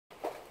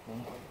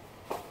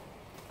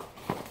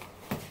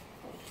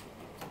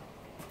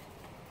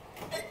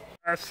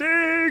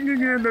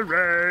Singing in the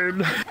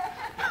rain.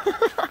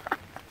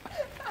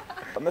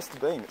 I missed the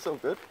bean, it's all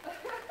good.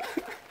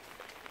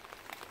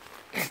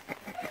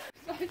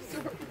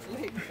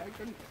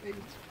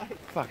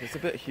 Fuck, it's a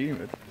bit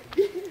humid.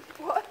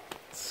 What?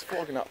 It's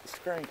fogging up the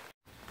screen.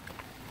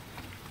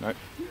 Nope.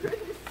 You're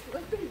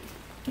slipping.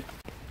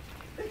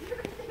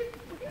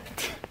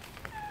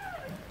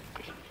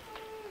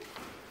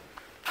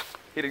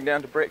 Heading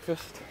down to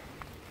breakfast.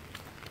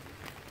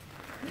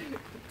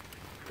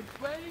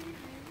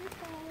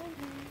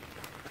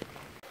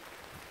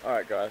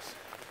 Alright guys,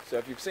 so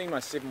if you've seen my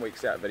 7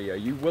 weeks out video,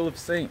 you will have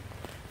seen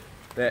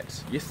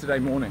that yesterday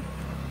morning,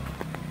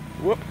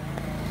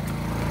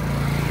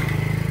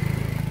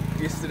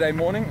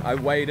 I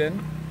weighed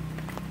in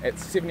at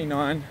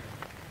 79,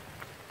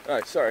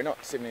 oh sorry,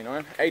 not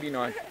 79,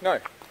 89, no,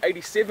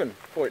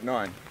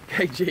 87.9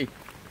 kg,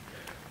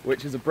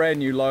 which is a brand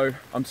new low.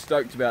 I'm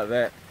stoked about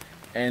that,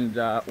 and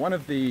one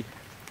of the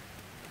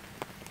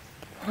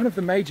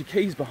major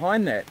keys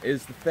behind that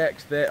is the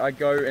fact that I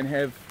go and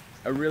have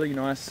a really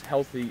nice,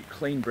 healthy,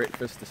 clean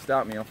breakfast to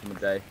start me off in the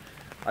day.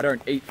 I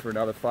don't eat for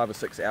another 5 or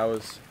 6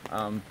 hours.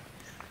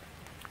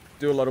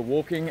 Do a lot of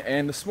walking,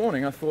 and this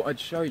morning I thought I'd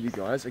show you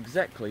guys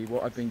exactly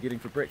what I've been getting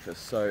for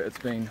breakfast. So it's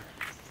been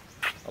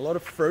a lot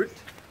of fruit,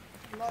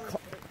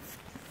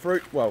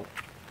 well,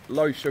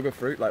 low sugar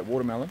fruit like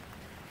watermelon,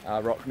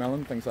 rock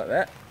melon, things like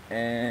that,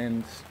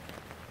 and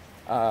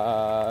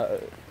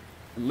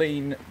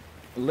lean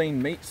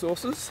meat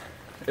sauces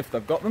if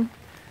they've got them,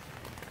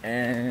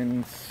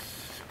 and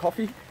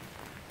coffee,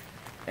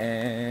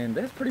 and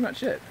that's pretty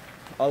much it.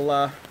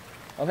 I'll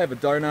have a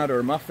donut or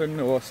a muffin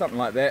or something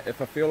like that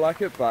if I feel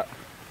like it, but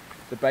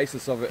the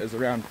basis of it is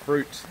around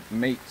fruit,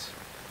 meat,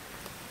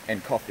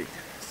 and coffee.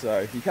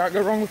 So you can't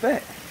go wrong with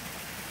that.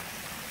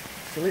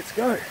 So let's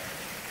go.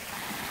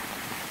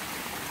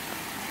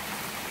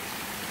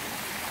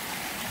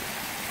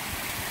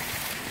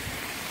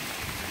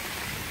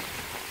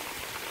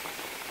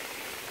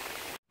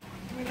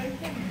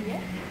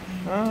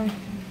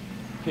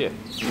 Here.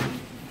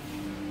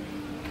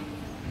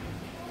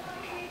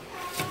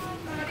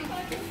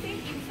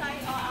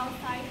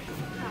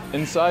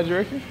 Inside, you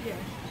reckon? Yeah.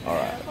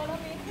 Alright.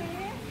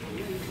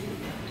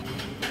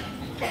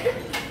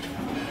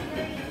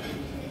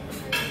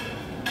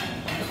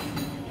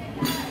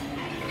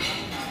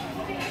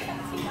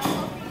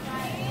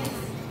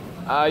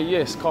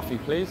 Yes, coffee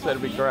please, that'd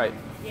be great.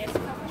 Yes,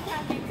 on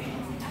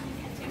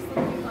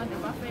the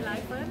buffet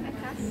line first,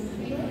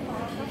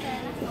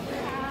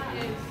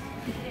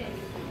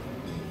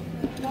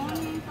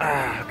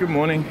 Good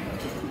morning.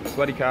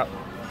 Sweaty cup.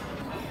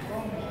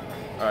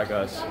 Alright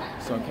guys,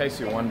 so in case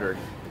you're wondering,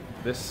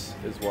 this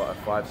is what a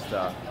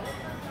 5-star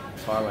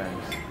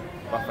Thailand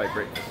buffet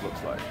breakfast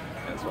looks like.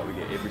 And that's what we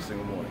get every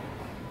single morning.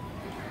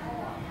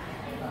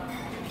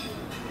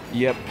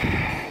 Yep,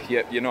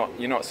 you're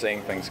not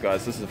seeing things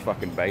guys, this is a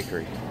fucking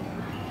bakery.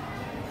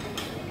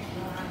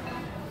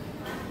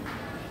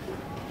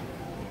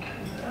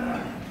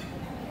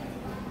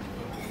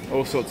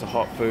 All sorts of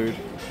hot food.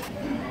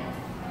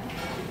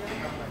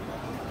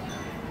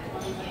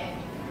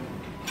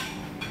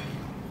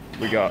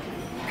 We got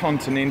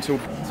continental,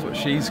 that's what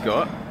she's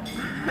got,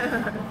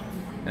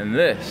 and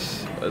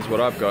this is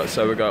what I've got.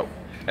 So we got,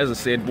 as I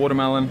said,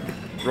 watermelon,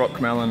 rock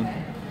melon,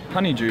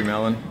 honeydew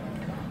melon,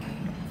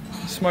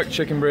 smoked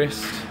chicken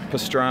breast,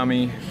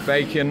 pastrami,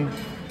 bacon,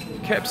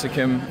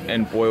 capsicum,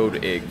 and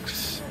boiled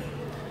eggs.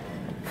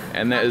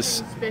 And that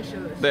is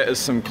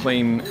some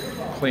clean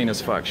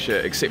as fuck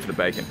shit, except for the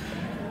bacon.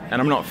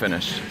 And I'm not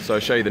finished, so I'll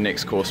show you the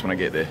next course when I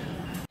get there.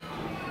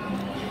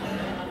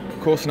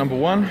 Course number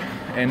 1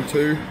 and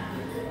 2.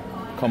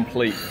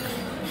 Complete.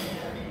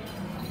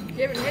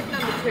 You haven't had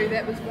number 2,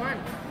 that was 1.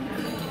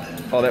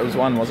 Oh, that was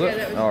 1, was it? Yeah,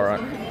 that was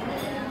Alright.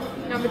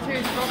 Number 2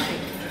 is coffee.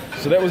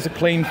 So that was the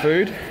clean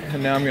food,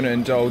 and now I'm going to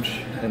indulge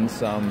in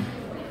some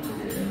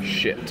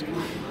shit.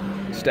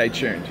 Stay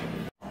tuned.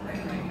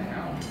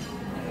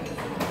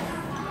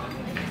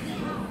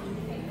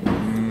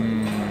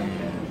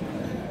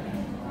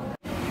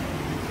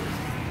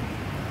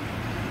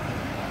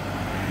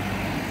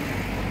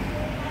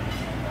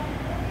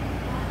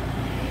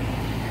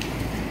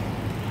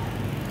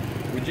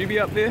 Would you be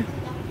up there?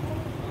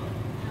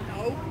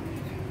 No.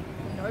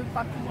 No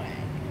fucking way.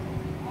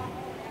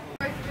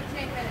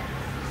 15 minutes.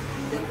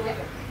 Yeah.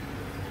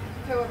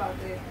 2 of us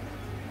there.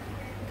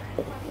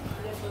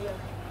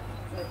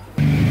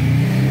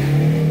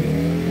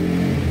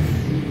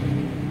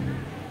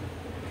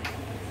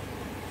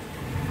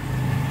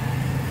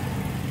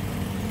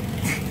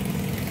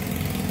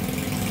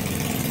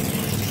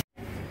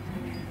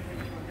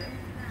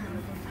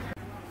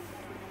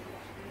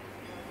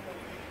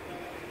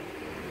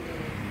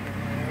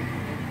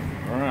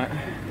 Alright.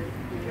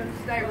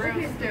 Stay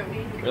real still.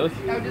 Really?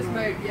 They'll just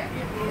move, yeah.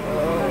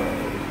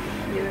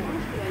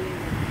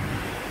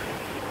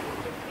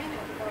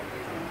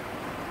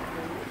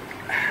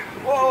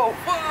 Whoa,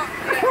 fuck!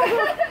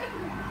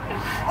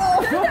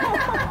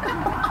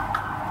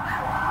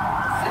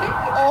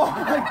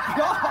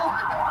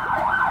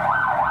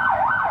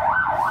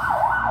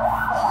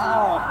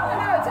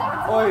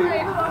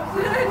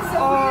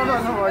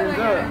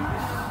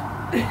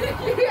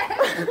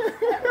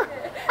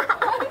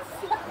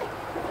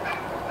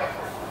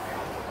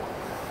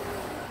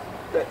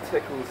 That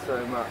tickles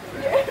so much.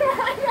 Lift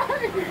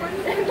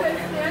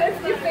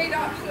your feet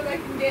up so they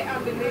can get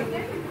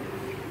underneath.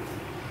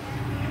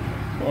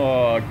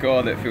 Oh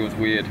god, that feels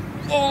weird.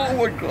 Oh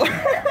my god.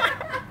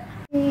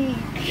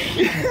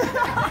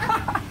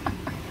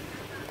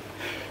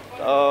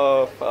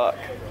 Oh fuck.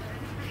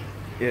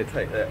 Yeah,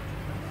 take that.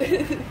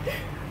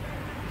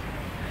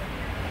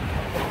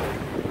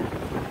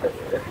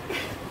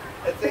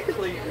 It's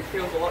actually, it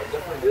feels a lot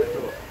different than I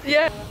thought.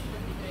 Yeah.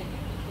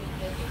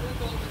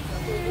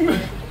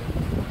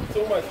 It's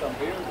almost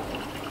unbearable.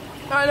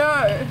 I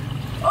know.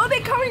 Oh,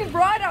 they're coming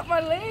right up my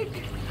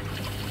leg.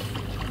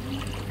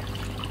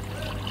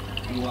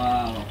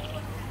 Wow.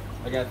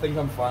 Okay, I think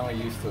I'm finally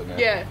used to it now.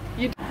 Yeah.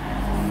 You.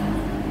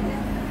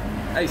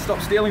 Hey,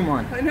 stop stealing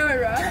mine. I know,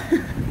 right?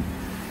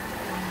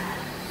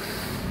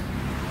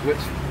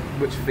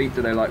 Which feet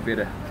do they like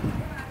better?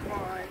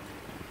 Mine.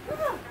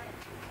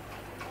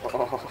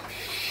 Oh.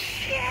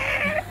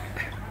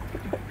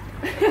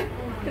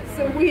 It's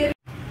so weird.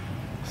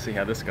 See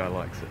how this guy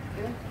likes it.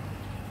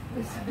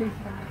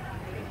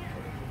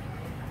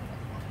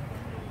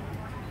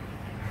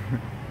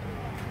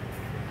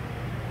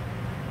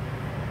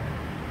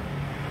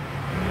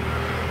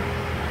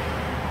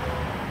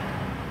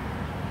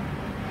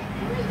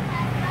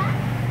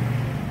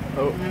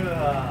 Oh.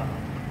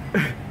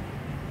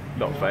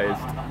 Not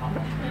phased.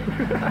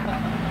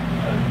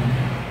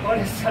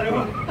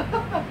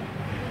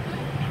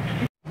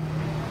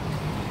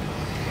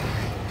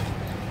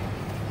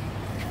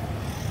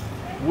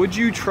 Would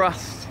you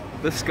trust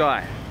this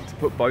guy to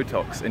put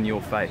Botox in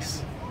your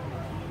face?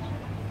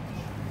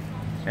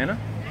 Anna?